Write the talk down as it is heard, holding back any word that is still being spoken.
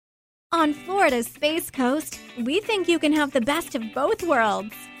On Florida's Space Coast, we think you can have the best of both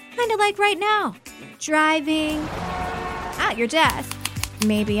worlds. Kind of like right now. Driving, at your desk,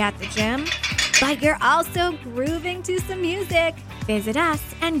 maybe at the gym, but you're also grooving to some music. Visit us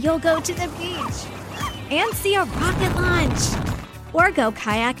and you'll go to the beach and see a rocket launch. Or go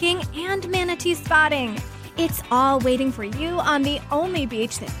kayaking and manatee spotting. It's all waiting for you on the only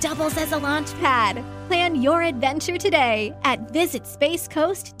beach that doubles as a launch pad. Plan your adventure today at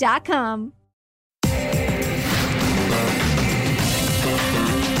visitspacecoast.com.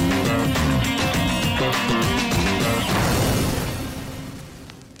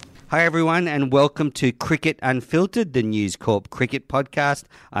 Hi everyone and welcome to Cricket Unfiltered, the News Corp cricket podcast.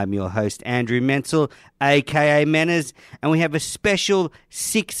 I'm your host Andrew Menzel, aka Manners, and we have a special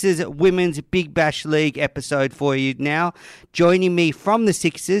Sixers Women's Big Bash League episode for you now. Joining me from the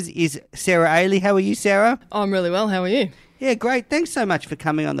Sixers is Sarah Aley. How are you, Sarah? I'm really well. How are you? Yeah, great. Thanks so much for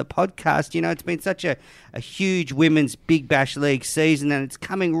coming on the podcast. You know, it's been such a huge Women's Big Bash League season, and it's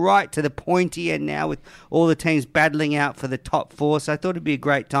coming right to the pointy end now with all the teams battling out for the top four. So I thought it'd be a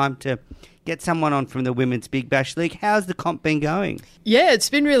great time to get someone on from the Women's Big Bash League. How's the comp been going? Yeah, it's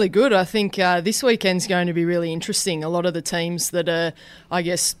been really good. I think this weekend's going to be really interesting. A lot of the teams that are, I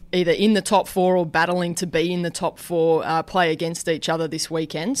guess, either in the top four or battling to be in the top four play against each other this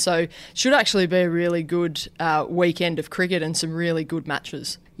weekend. So it should actually be a really good weekend of cricket and some really good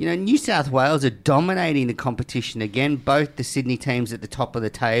matches. You know, New South Wales are dominating the competition again, both the Sydney teams at the top of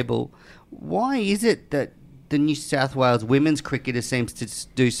the table. Why is it that the New South Wales women's cricketer seems to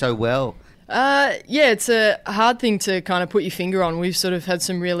do so well? Yeah, it's a hard thing to kind of put your finger on. We've sort of had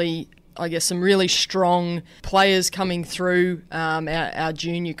some really strong players coming through our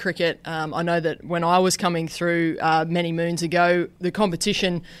junior cricket. I know that when I was coming through many moons ago, the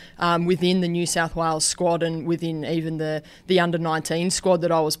competition within the New South Wales squad and within even the under-19 squad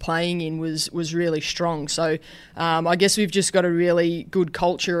that I was playing in was really strong. So I guess we've just got a really good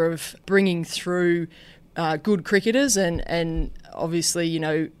culture of bringing through good cricketers and obviously, you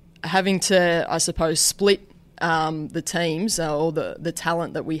know, having to, I suppose, split the teams or the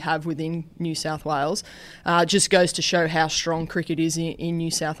talent that we have within New South Wales just goes to show how strong cricket is in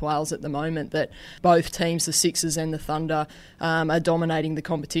New South Wales at the moment, that both teams, the Sixers and the Thunder, are dominating the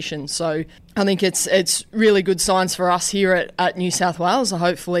competition. So I think it's really good signs for us here at New South Wales.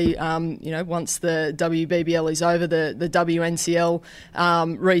 Hopefully, once the WBBL is over, the WNCL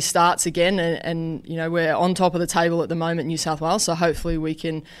restarts again, and you know, we're on top of the table at the moment, New South Wales. So hopefully we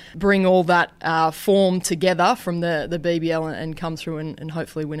can bring all that form together from the BBL and come through and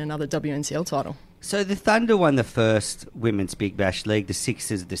hopefully win another WNCL title. So the Thunder won the first Women's Big Bash League, the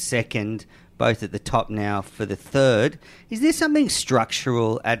Sixers the second, both at the top now for the third. Is there something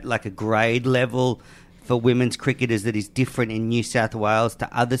structural at like a grade level for women's cricketers that is different in New South Wales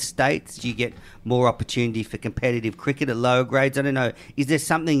to other states? Do you get more opportunity for competitive cricket at lower grades? I don't know. Is there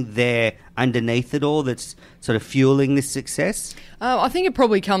something there underneath it all that's sort of fueling this success? I think it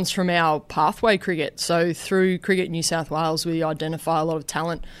probably comes from our pathway cricket. So through Cricket New South Wales, we identify a lot of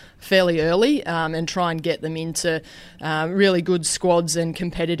talent fairly early and try and get them into really good squads and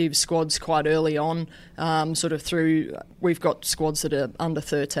competitive squads quite early on. We've got squads that are under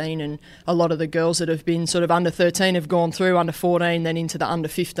 13, and a lot of the girls that have been sort of under 13 have gone through under 14, then into the under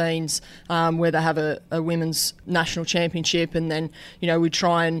 15s where they have a women's national championship, and then, you know, we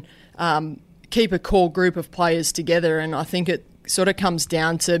try and keep a core group of players together. And I think it sort of comes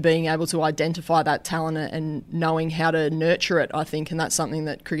down to being able to identify that talent and knowing how to nurture it, I think, and that's something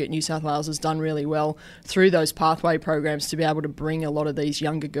that Cricket New South Wales has done really well through those pathway programs, to be able to bring a lot of these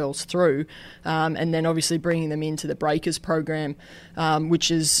younger girls through, and then obviously bringing them into the Breakers program, which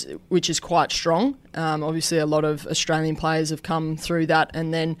is quite strong. Obviously a lot of Australian players have come through that,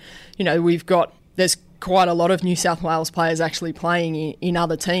 and then, you know, there's quite a lot of New South Wales players actually playing in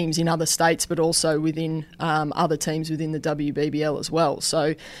other teams, in other states, but also within other teams within the WBBL as well.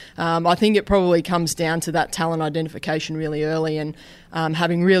 So I think it probably comes down to that talent identification really early, and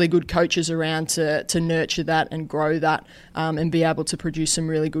having really good coaches around to nurture that and grow that, and be able to produce some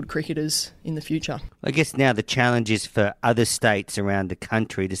really good cricketers in the future. I guess now the challenge is for other states around the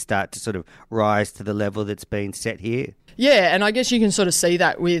country to start to sort of rise to the level that's been set here. Yeah, and I guess you can sort of see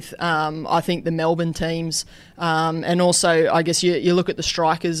that with, I think, the Melbourne teams, and also I guess you look at the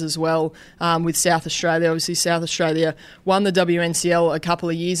Strikers as well, with South Australia. Obviously South Australia won the WNCL a couple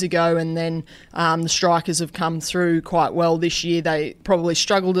of years ago, and then the Strikers have come through quite well this year. They probably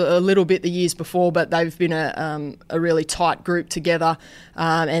struggled a little bit the years before, but they've been a really tight group together,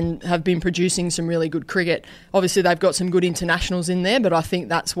 and have been producing some really good cricket. Obviously they've got some good internationals in there, but I think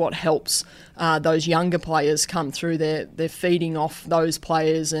that's what helps those younger players come through. they're feeding off those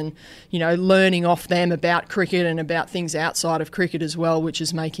players and, learning off them about cricket and about things outside of cricket as well, which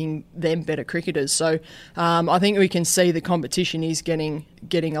is making them better cricketers. So I think we can see the competition is getting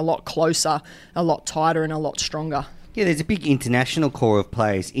a lot closer, a lot tighter and a lot stronger. Yeah, there's a big international core of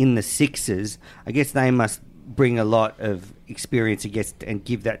players in the Sixers. I guess they must bring a lot of experience, I guess, and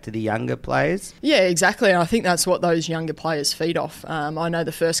give that to the younger players. Yeah, exactly. And I think that's what those younger players feed off. I know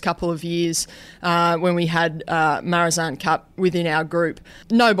the first couple of years when we had Marizanne Cup within our group,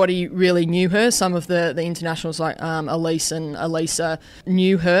 nobody really knew her. Some of the internationals like Elise and Elisa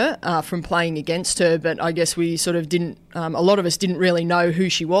knew her from playing against her, but I guess we sort of didn't, a lot of us didn't really know who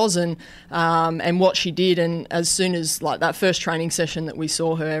she was and what she did. And as soon as like that first training session that we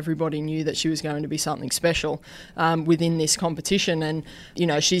saw her, everybody knew that she was going to be something special within this competition. And,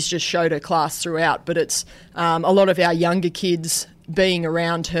 she's just showed her class throughout. But it's a lot of our younger kids being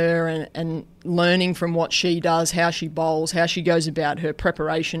around her and learning from what she does, how she bowls, how she goes about her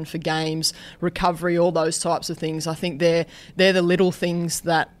preparation for games, recovery, all those types of things. I think they're the little things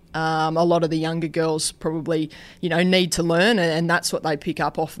that a lot of the younger girls probably, need to learn, and that's what they pick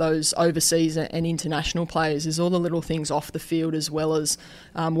up off those overseas and international players is all the little things off the field as well as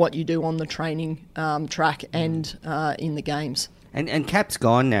what you do on the training track and in the games. And Cap's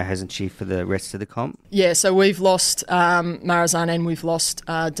gone now, hasn't she, for the rest of the comp? Yeah, so we've lost Marizanne and we've lost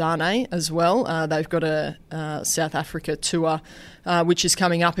Dane as well. They've got a South Africa tour which is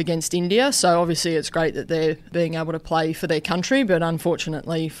coming up against India. So obviously it's great that they're being able to play for their country, but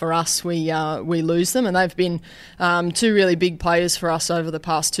unfortunately for us, we lose them. And they've been two really big players for us over the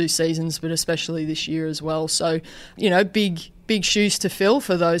past 2 seasons, but especially this year as well. So, big shoes to fill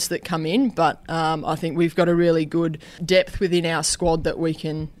for those that come in, but I think we've got a really good depth within our squad that we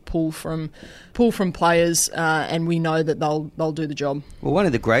can pull from players, and we know that they'll do the job. Well, one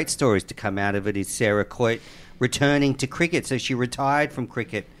of the great stories to come out of it is Sarah Coit returning to cricket. So she retired from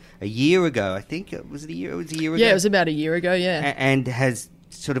cricket a year ago. I think it was a year ago. Yeah, it was about a year ago. Yeah, and has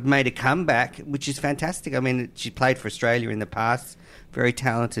sort of made a comeback, which is fantastic. I mean, she played for Australia in the past. Very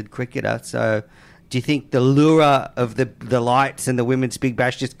talented cricketer. So, do you think the lure of the lights and the women's Big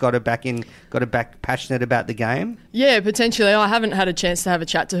Bash just got her back passionate about the game? Yeah, potentially. I haven't had a chance to have a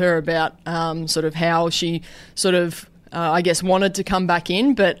chat to her about sort of how she sort of I guess wanted to come back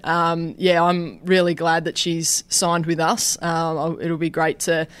in, but I'm really glad that she's signed with us. It'll be great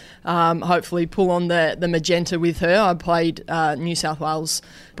to hopefully pull on the magenta with her. I played New South Wales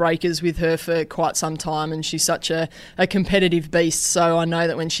Breakers with her for quite some time, and she's such a competitive beast, so I know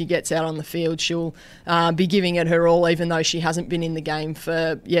that when she gets out on the field she'll be giving it her all, even though she hasn't been in the game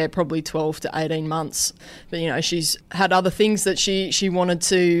for probably 12 to 18 months. But she's had other things that she wanted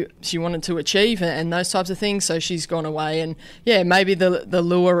to achieve and those types of things, so she's gone away. And maybe the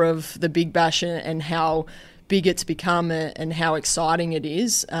lure of the Big Bash and how big it's become and how exciting it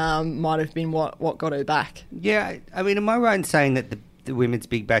is might have been what got her back. Yeah, I mean, am I right in saying that the women's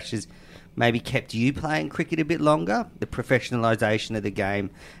Big Bash has maybe kept you playing cricket a bit longer? The professionalisation of the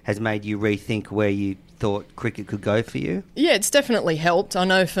game has made you rethink where you thought cricket could go for you? Yeah, it's definitely helped. I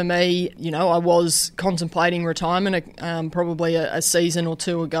know for me, I was contemplating retirement probably a season or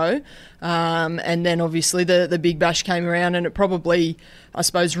two ago. And then obviously the Big Bash came around and it probably, I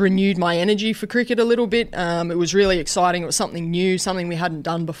suppose, renewed my energy for cricket a little bit. It was really exciting. It was something new, something we hadn't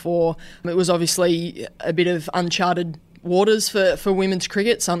done before. It was obviously a bit of uncharted waters for women's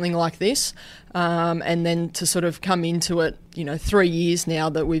cricket, something like this. And then to sort of come into it, 3 years now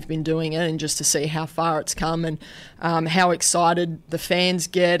that we've been doing it, and just to see how far it's come and how excited the fans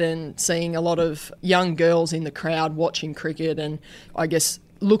get, and seeing a lot of young girls in the crowd watching cricket, and I guess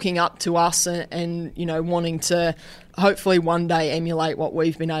looking up to us and wanting to hopefully one day emulate what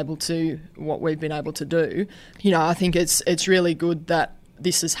we've been able to do. I think it's really good that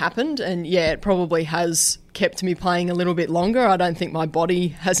this has happened, and it probably has kept me playing a little bit longer. I don't think my body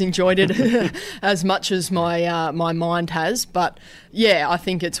has enjoyed it as much as my mind has, but I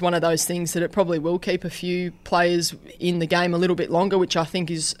think it's one of those things that it probably will keep a few players in the game a little bit longer, which I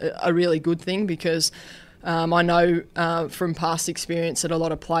think is a really good thing, because I know from past experience that a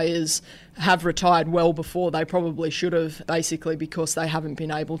lot of players have retired well before they probably should have, basically because they haven't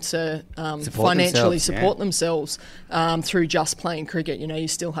been able to financially support themselves through just playing cricket. You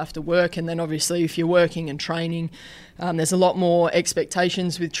still have to work, and then obviously if you're working and training, there's a lot more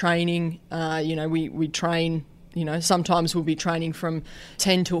expectations with training. We train. Sometimes we'll be training from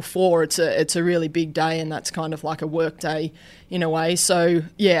 10 till 4. It's a really big day, and that's kind of like a work day in a way. So,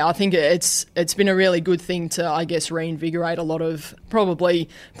 I think it's been a really good thing to, I guess, reinvigorate a lot of probably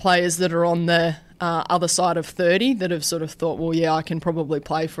players that are on the other side of 30 that have sort of thought, well, I can probably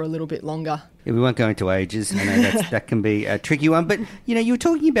play for a little bit longer. Yeah, we won't go into ages. I know that can be a tricky one. But, you were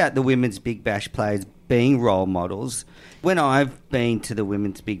talking about the Women's Big Bash players being role models. When I've been to the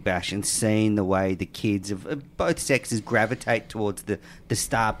Women's Big Bash and seen the way the kids of both sexes gravitate towards the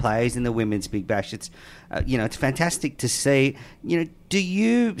star players in the Women's Big Bash, it's fantastic to see. Do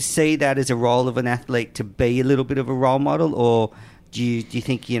you see that as a role of an athlete to be a little bit of a role model, or do you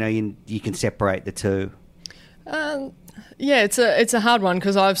think you can separate the two? Yeah, it's a hard one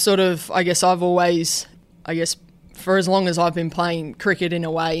because I've always for as long as I've been playing cricket in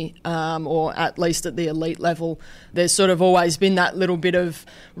a way, or at least at the elite level, there's sort of always been that little bit of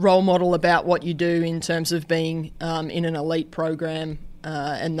role model about what you do in terms of being in an elite program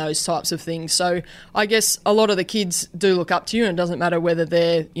and those types of things. So I guess a lot of the kids do look up to you, and it doesn't matter whether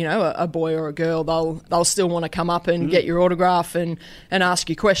they're a boy or a girl. They'll still want to come up and get your autograph and ask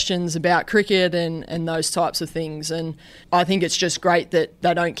you questions about cricket and those types of things. And I think it's just great that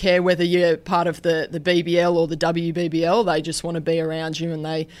they don't care whether you're part of the BBL or the WBBL. They just want to be around you, and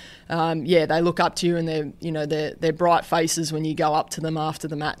they look up to you, and they're bright faces when you go up to them after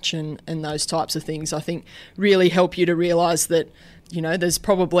the match and those types of things. I think really help you to realise that there's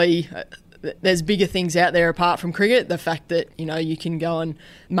probably there's bigger things out there apart from cricket. The fact that you can go and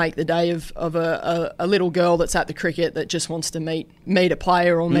make the day of a little girl that's at the cricket that just wants to meet a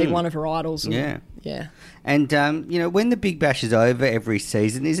player or meet one of her idols. Yeah. And when the Big Bash is over every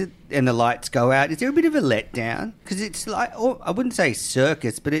season, and the lights go out, is there a bit of a letdown? Because it's like, I wouldn't say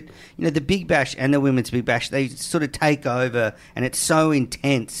circus, but the Big Bash and the Women's Big Bash, they sort of take over, and it's so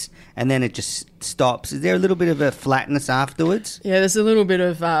intense, and then it just stops. Is there a little bit of a flatness afterwards? Yeah, there's a little bit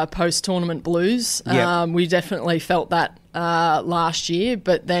of post-tournament blues. Yep. We definitely felt that last year,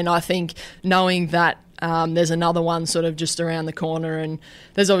 but then I think knowing that there's another one sort of just around the corner, and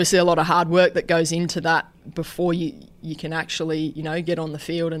there's obviously a lot of hard work that goes into that before you can actually get on the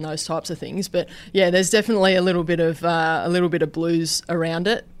field and those types of things. But yeah, there's definitely a little bit of blues around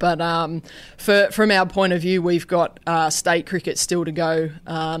it. But from our point of view, we've got state cricket still to go.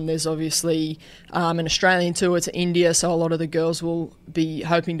 There's obviously an Australian tour to India, so a lot of the girls will be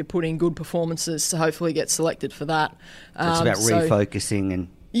hoping to put in good performances to hopefully get selected for that. It's about refocusing and.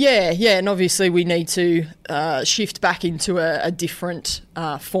 Yeah, and obviously we need to shift back into a different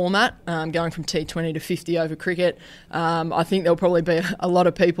format, going from T20 to 50 over cricket. I think there'll probably be a lot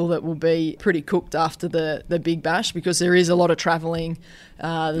of people that will be pretty cooked after the Big Bash because there is a lot of travelling.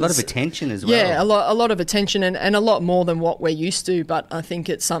 A lot of attention as well. Yeah, a lot of attention and a lot more than what we're used to, but I think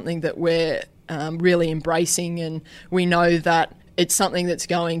it's something that we're really embracing, and we know that it's something that's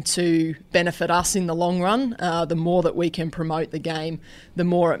going to benefit us in the long run. The more that we can promote the game, the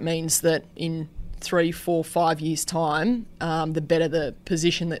more it means that in 3, 4, 5 years' time, the better the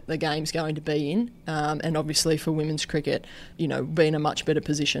position that the game's going to be in. And obviously for women's cricket, be in a much better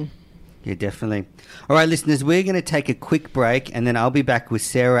position. Yeah, definitely. All right, listeners, we're going to take a quick break, and then I'll be back with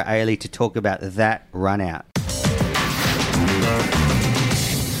Sarah Aley to talk about that run out.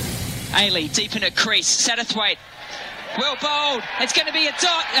 Aley deep in a crease, Satterthwaite. Well bowled. It's going to be a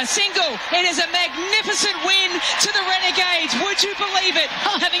single. It is a magnificent win to the Renegades. Would you believe it?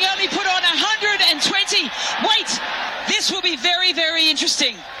 Having only put on 120. Wait, this will be very, very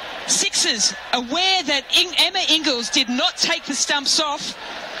interesting. Sixers, aware that Emma Ingles did not take the stumps off.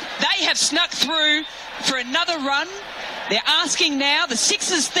 They have snuck through for another run. They're asking now. The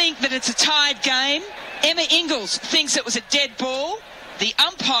Sixers think that it's a tied game. Emma Ingles thinks it was a dead ball. The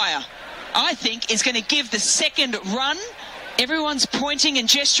umpire, I think, is going to give the second run. Everyone's pointing and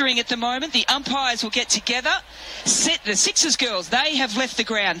gesturing at the moment. The umpires will get together. The Sixers girls, they have left the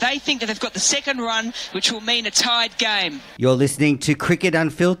ground. They think that they've got the second run, which will mean a tied game. You're listening to Cricket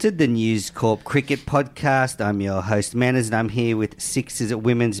Unfiltered, the News Corp cricket podcast. I'm your host, Manners, and I'm here with Sixers at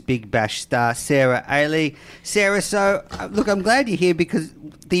Women's Big Bash star Sarah Aley. Sarah, so look, I'm glad you're here because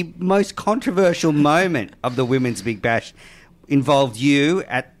the most controversial moment of the Women's Big Bash involved you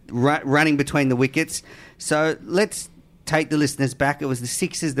at running between the wickets. So let's take the listeners back. It was the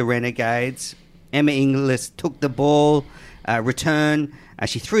Sixers, the Renegades. Emma Inglis took the ball, return.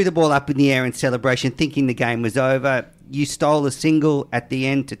 She threw the ball up in the air in celebration, thinking the game was over. You stole a single at the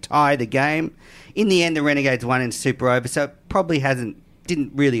end to tie the game. In the end, the Renegades won in super over, so it probably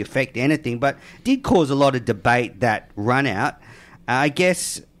didn't really affect anything, but did cause a lot of debate, that run out. I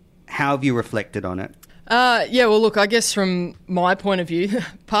guess, how have you reflected on it? Well, look, I guess from my point of view,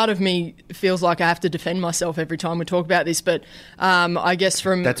 part of me feels like I have to defend myself every time we talk about this, but I guess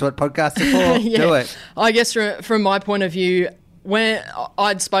from... That's what podcasts are for. Yeah, do it. I guess from my point of view, when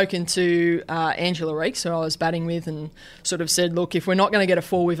I'd spoken to Angela Reeks, who I was batting with, and sort of said, look, if we're not going to get a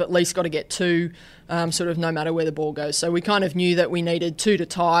 4, we've at least got to get 2, sort of no matter where the ball goes. So we kind of knew that we needed 2 to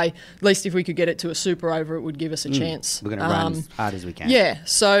tie. At least if we could get it to a super over, it would give us a chance. We're going to run as hard as we can. Yeah,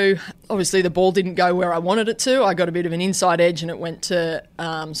 so obviously the ball didn't go where I wanted it to. I got a bit of an inside edge and it went to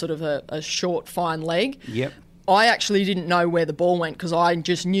sort of a short, fine leg. Yep. I actually didn't know where the ball went because I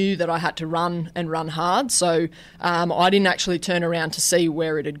just knew that I had to run and run hard. So I didn't actually turn around to see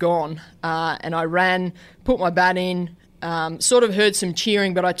where it had gone. And I ran, put my bat in, sort of heard some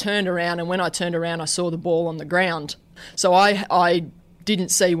cheering, but I turned around, and when I turned around, I saw the ball on the ground. So I didn't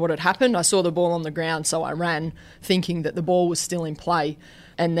see what had happened. I saw the ball on the ground, so I ran thinking that the ball was still in play,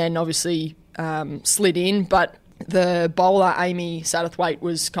 and then obviously slid in. But the bowler, Amy Satterthwaite,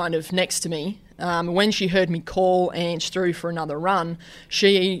 was kind of next to me. When she heard me call Ange through for another run,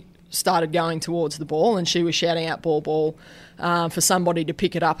 she started going towards the ball and she was shouting out ball, ball for somebody to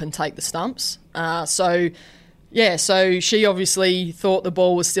pick it up and take the stumps. So she obviously thought the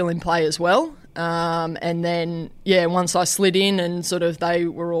ball was still in play as well. And then, once I slid in and sort of they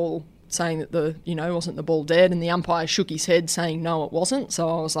were all saying that wasn't the ball dead, and the umpire shook his head saying no, it wasn't. So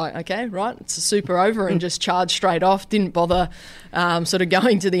I was like, okay, right, it's a super over, and just charged straight off. Didn't bother sort of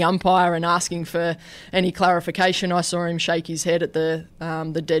going to the umpire and asking for any clarification. I saw him shake his head at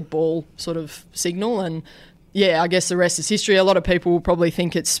the dead ball sort of signal, and I guess the rest is history. A lot of people will probably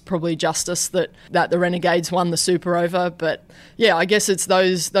think it's probably justice that the Renegades won the super over, but I guess it's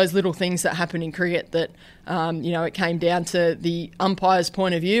those little things that happen in cricket that it came down to the umpire's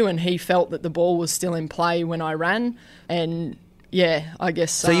point of view, and he felt that the ball was still in play when I ran, and I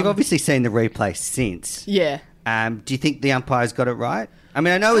guess. So you've obviously seen the replay since. Yeah. Do you think the umpires got it right? I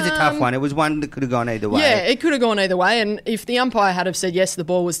mean, I know it was a tough one. It was one that could have gone either way. Yeah, it could have gone either way. And if the umpire had have said, yes, the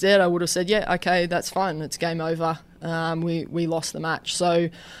ball was dead, I would have said, yeah, okay, that's fine. It's game over. We lost the match. So,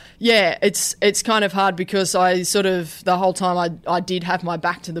 it's kind of hard because I sort of, the whole time I did have my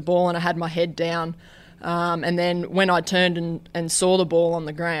back to the ball and I had my head down. And then when I turned and saw the ball on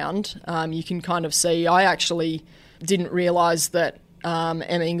the ground, you can kind of see, I actually didn't realise that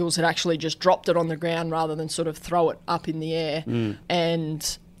Emma Ingles had actually just dropped it on the ground rather than sort of throw it up in the air.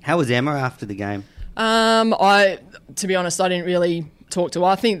 And how was Emma after the game? To be honest, I didn't really talk to her.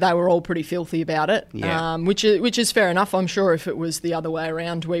 I think they were all pretty filthy about it, which is fair enough. I'm sure if it was the other way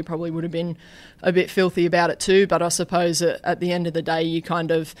around, we probably would have been a bit filthy about it too. But I suppose at the end of the day, you kind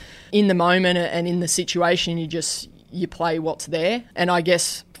of, in the moment and in the situation, you play what's there. And I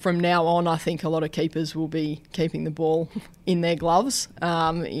guess from now on, I think a lot of keepers will be keeping the ball in their gloves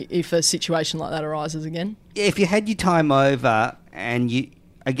if a situation like that arises again. If you had your time over and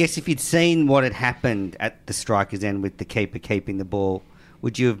I guess if you'd seen what had happened at the striker's end with the keeper keeping the ball,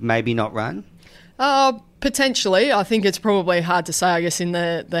 would you have maybe not run? Potentially. I think it's probably hard to say. I guess in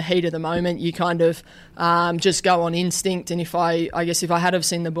the heat of the moment, you kind of just go on instinct. And if I had have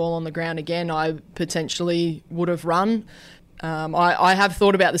seen the ball on the ground again, I potentially would have run. I have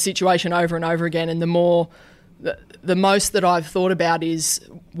thought about the situation over and over again, and the most that I've thought about is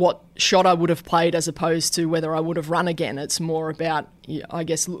what shot I would have played as opposed to whether I would have run again. It's more about, I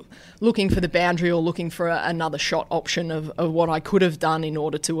guess, looking for the boundary or looking for another shot option of what I could have done in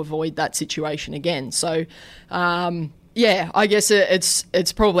order to avoid that situation again. So, I guess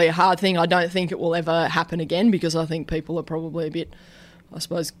it's probably a hard thing. I don't think it will ever happen again because I think people are probably a bit, I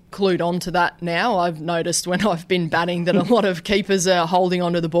suppose, clued on to that now. I've noticed when I've been batting that a lot of keepers are holding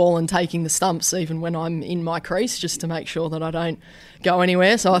onto the ball and taking the stumps even when I'm in my crease just to make sure that I don't go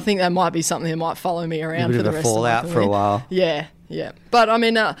anywhere. So I think that might be something that might follow me around for the rest of my career. A bit of a fallout for a while. Yeah. But I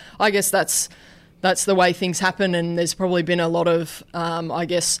mean, I guess that's the way things happen, and there's probably been a lot of,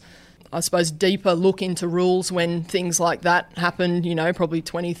 I suppose, deeper look into rules when things like that happened, probably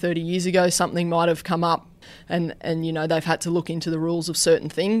 20, 30 years ago. Something might have come up and they've had to look into the rules of certain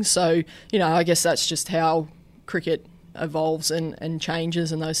things. So, I guess that's just how cricket evolves and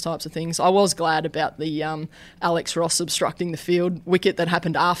changes and those types of things. I was glad about the Alex Ross obstructing the field wicket that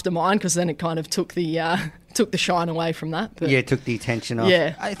happened after mine because then it kind of took the shine away from that. But, it took the attention off.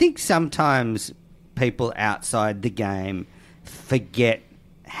 Yeah. I think sometimes people outside the game forget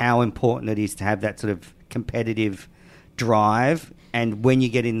how important it is to have that sort of competitive drive, and when you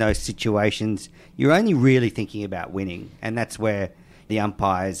get in those situations, you're only really thinking about winning, and that's where the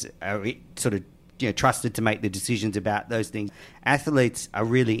umpires are sort of trusted to make the decisions about those things. Athletes are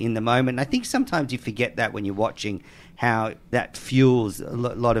really in the moment, and I think sometimes you forget that when you're watching how that fuels a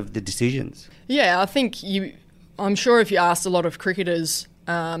lot of the decisions. Yeah, I think I'm sure if you asked a lot of cricketers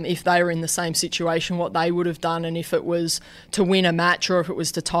if they were in the same situation, what they would have done, and if it was to win a match or if it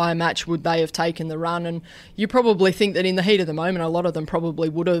was to tie a match, would they have taken the run? And you probably think that in the heat of the moment, a lot of them probably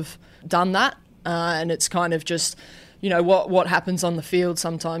would have done that. And it's kind of just, what happens on the field.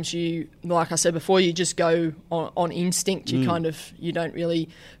 Sometimes you, like I said before, you just go on instinct. You you don't really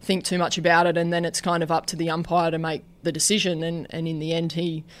think too much about it, and then it's kind of up to the umpire to make the decision. And in the end,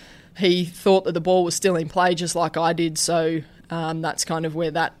 he thought that the ball was still in play, just like I did. So that's kind of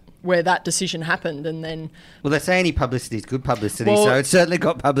where that decision happened. And then, well, they say any publicity is good publicity, so it certainly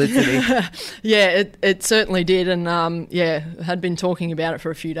got publicity. Yeah, it certainly did, and had been talking about it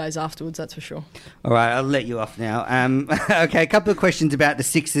for a few days afterwards, that's for sure. All right, I'll let you off now. Okay, a couple of questions about the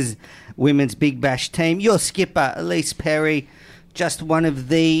Sixers women's Big Bash team. Your skipper, Elise Perry, just one of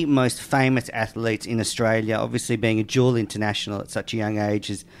the most famous athletes in Australia, obviously being a dual international at such a young age.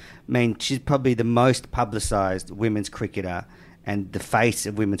 She's probably the most publicised women's cricketer and the face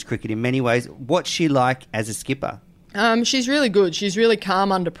of women's cricket in many ways. What's she like as a skipper? She's really good. She's really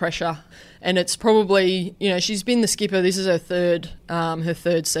calm under pressure, and it's probably, she's been the skipper. This is her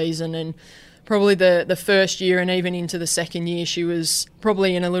third season, and probably the first year and even into the second year, she was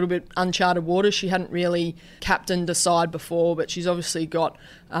probably in a little bit uncharted waters. She hadn't really captained a side before, but she's obviously got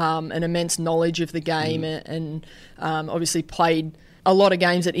an immense knowledge of the game and obviously played a lot of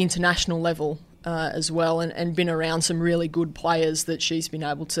games at international level as well, and been around some really good players that she's been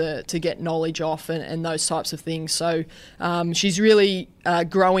able to get knowledge off and those types of things. So she's really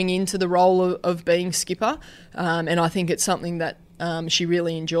growing into the role of being skipper, and I think it's something that she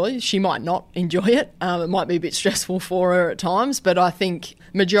really enjoys. She might not enjoy it. It might be a bit stressful for her at times, but I think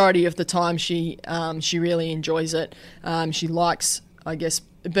majority of the time she really enjoys it. She likes, I guess,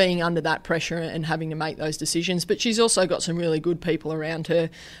 being under that pressure and having to make those decisions. But she's also got some really good people around her.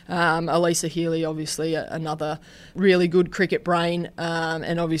 Elisa Healy, obviously, another really good cricket brain,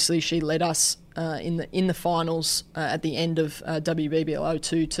 and obviously she led us in the finals at the end of WBBL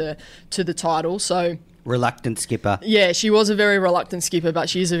 02 to the title. So reluctant skipper. Yeah, she was a very reluctant skipper, but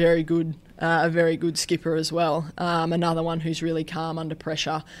she's a very good skipper as well. Another one who's really calm under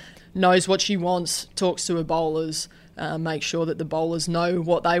pressure, knows what she wants, talks to her bowlers, make sure that the bowlers know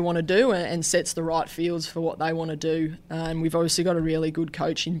what they want to do and sets the right fields for what they want to do. And we've obviously got a really good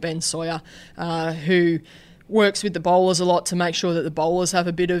coach in Ben Sawyer who works with the bowlers a lot to make sure that the bowlers have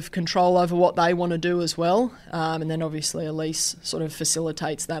a bit of control over what they want to do as well. And then obviously Elise sort of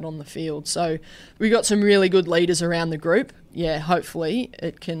facilitates that on the field. So we've got some really good leaders around the group. Yeah, hopefully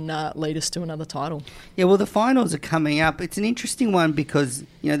it can lead us to another title. Yeah, well, the finals are coming up. It's an interesting one because,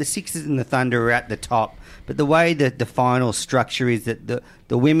 the Sixers and the Thunder are at the top, but the way that the final structure is that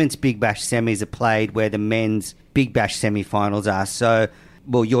the women's Big Bash semis are played where the men's Big Bash semi-finals are. So,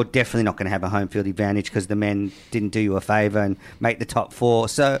 well, you're definitely not going to have a home field advantage because the men didn't do you a favour and make the top four.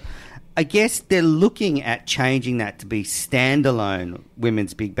 So I guess they're looking at changing that to be standalone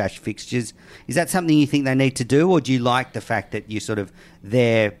women's Big Bash fixtures. Is that something you think they need to do, or do you like the fact that you're sort of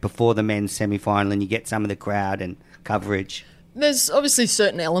there before the men's semi-final and you get some of the crowd and coverage? There's obviously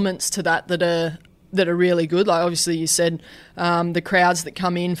certain elements to that are really good. Like obviously you said, the crowds that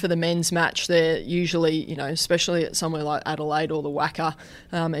come in for the men's match, they're usually, especially at somewhere like Adelaide or the WACA,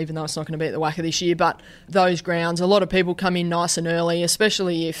 even though it's not going to be at the WACA this year, but those grounds, a lot of people come in nice and early,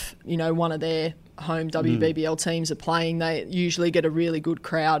 especially if, one of their home WBBL teams are playing, they usually get a really good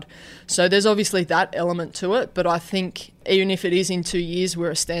crowd. So there's obviously that element to it, but I think even if it is in 2 years,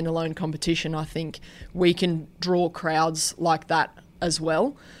 we're a standalone competition, I think we can draw crowds like that as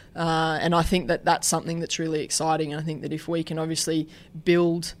well. And I think that that's something that's really exciting. I think that if we can obviously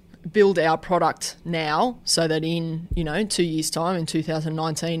build our product now so that in 2 years' time, in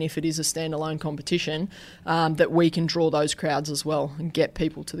 2019, if it is a standalone competition, that we can draw those crowds as well and get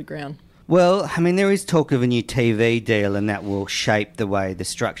people to the ground. Well, I mean, there is talk of a new TV deal and that will shape the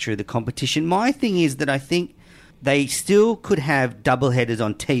structure of the competition. My thing is that I think they still could have double headers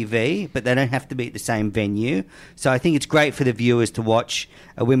on TV, but they don't have to be at the same venue. So I think it's great for the viewers to watch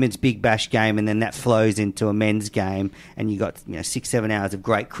a women's Big Bash game and then that flows into a men's game and you got 6-7 hours of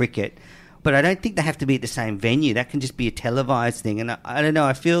great cricket. But I don't think they have to be at the same venue. That can just be a televised thing. And I don't know,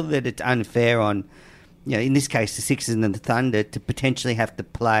 I feel that it's unfair on, in this case, the Sixers and the Thunder to potentially have to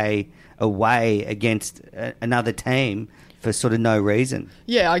play away against another team for sort of no reason.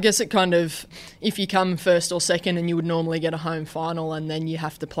 Yeah, I guess it kind of, if you come first or second and you would normally get a home final and then you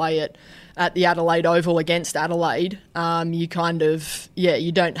have to play it at the Adelaide Oval against Adelaide, you kind of,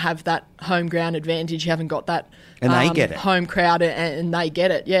 you don't have that home ground advantage. You haven't got that and they get it. Home crowd and they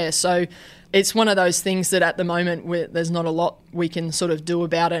get it, yeah. So it's one of those things that at the moment there's not a lot we can sort of do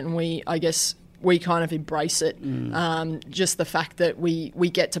about it, and we, I guess, we kind of embrace it. Just the fact that we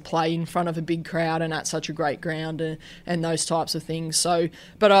get to play in front of a big crowd and at such a great ground and those types of things. So,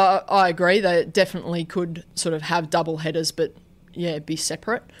 but I agree that it definitely could sort of have double headers, but be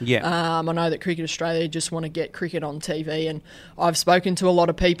separate. I know that Cricket Australia just want to get cricket on TV, and I've spoken to a lot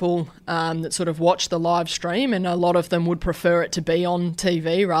of people that sort of watch the live stream, and a lot of them would prefer it to be on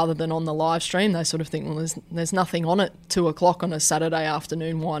TV rather than on the live stream. They sort of think, well, there's nothing on at 2:00 on a Saturday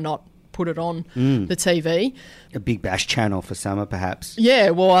afternoon. Why not put it on the TV? A Big Bash channel for summer, perhaps. Yeah,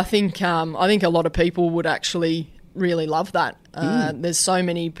 well, I think a lot of people would actually really love that. There's so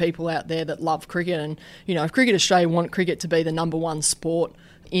many people out there that love cricket, and if Cricket Australia want cricket to be the number one sport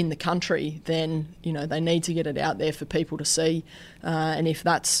in the country, then they need to get it out there for people to see, and if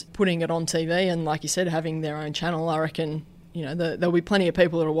that's putting it on TV and, like you said, having their own channel, I reckon there'll be plenty of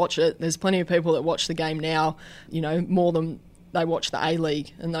people that'll watch it. There's plenty of people that watch the game now, more than they watch the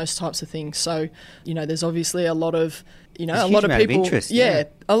A-League and those types of things. So there's obviously a lot of a lot of people interest, a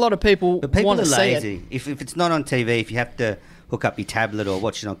lot of people but people want are to lazy. see it. If it's not on TV, if you have to hook up your tablet or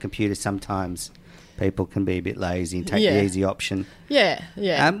watch it on computer, sometimes people can be a bit lazy and take the easy option.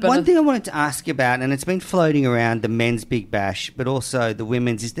 One thing I wanted to ask you about, and it's been floating around the men's Big Bash, but also the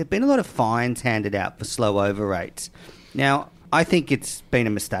women's, is there have been a lot of fines handed out for slow over rates. Now, I think it's been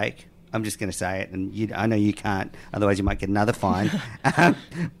a mistake. I'm just going to say it, and I know you can't, otherwise you might get another fine.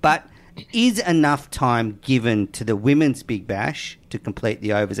 But is enough time given to the women's Big Bash to complete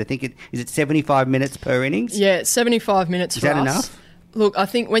the overs? I think is it 75 minutes per innings? Yeah, 75 minutes for us. Is that enough? Look, I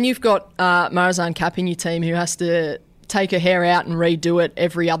think when you've got Marizanne Kapp in your team who has to take her hair out and redo it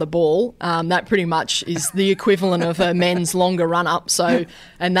every other ball, that pretty much is the equivalent of a men's longer run-up. So,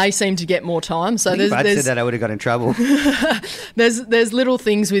 and they seem to get more time. So if I'd said that, I would have got in trouble. there's little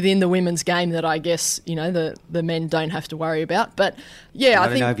things within the women's game that I guess the men don't have to worry about. But I don't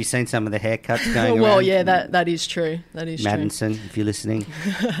think, know if you've seen some of the haircuts going well, around. yeah, that is true. That is Madison, if you're listening.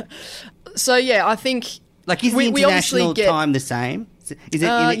 So I think is the international time the same? Is it?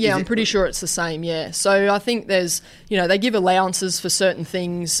 I'm pretty sure it's the same. Yeah. So I think there's, they give allowances for certain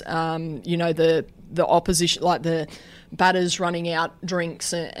things. The opposition, like the batters running out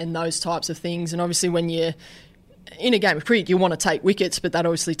drinks and those types of things. And obviously, when you're in a game of cricket, you want to take wickets, but that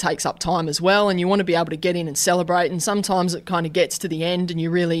obviously takes up time as well. And you want to be able to get in and celebrate. And sometimes it kind of gets to the end, and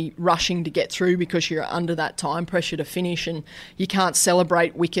you're really rushing to get through because you're under that time pressure to finish, and you can't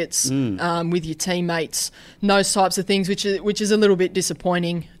celebrate wickets with your teammates. And those types of things, which is a little bit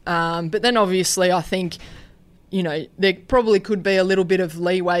disappointing. But then obviously, I think there probably could be a little bit of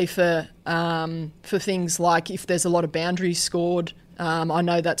leeway for things like if there's a lot of boundaries scored. I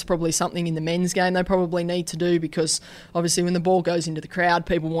know that's probably something in the men's game they probably need to do, because obviously when the ball goes into the crowd,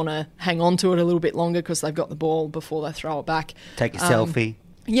 people want to hang on to it a little bit longer because they've got the ball before they throw it back. Take a selfie.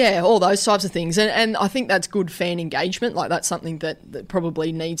 Yeah, all those types of things. And I think that's good fan engagement. Like, that's something that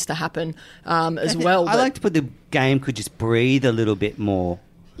probably needs to happen as well. I like to put the game could just breathe a little bit more.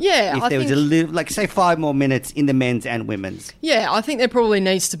 Yeah, if there was a little, say 5 more minutes in the men's and women's. Yeah, I think there probably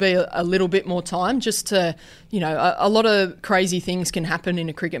needs to be a little bit more time just to, a lot of crazy things can happen in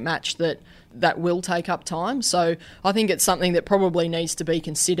a cricket match that will take up time. So I think it's something that probably needs to be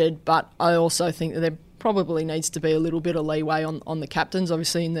considered, but I also think that there probably needs to be a little bit of leeway on the captains.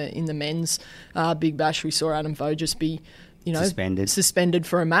 Obviously in the men's Big Bash, we saw Adam Vo just be, suspended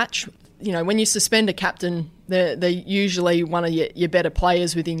for a match. When you suspend a captain, they're usually one of your better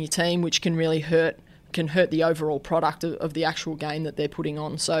players within your team, which can really hurt the overall product of the actual game that they're putting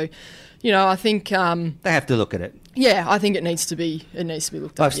on. So, I think they have to look at it. Yeah, I think it needs to be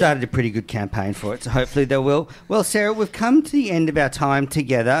looked at. I've started a pretty good campaign for it, so hopefully they will. Well, Sarah, we've come to the end of our time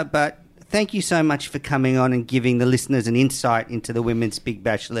together, but thank you so much for coming on and giving the listeners an insight into the Women's Big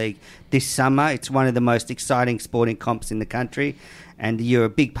Bash League this summer. It's one of the most exciting sporting comps in the country, and you're a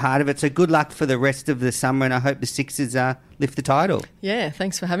big part of it. So good luck for the rest of the summer, and I hope the Sixers lift the title. Yeah,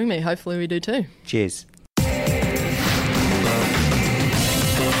 thanks for having me. Hopefully we do too. Cheers.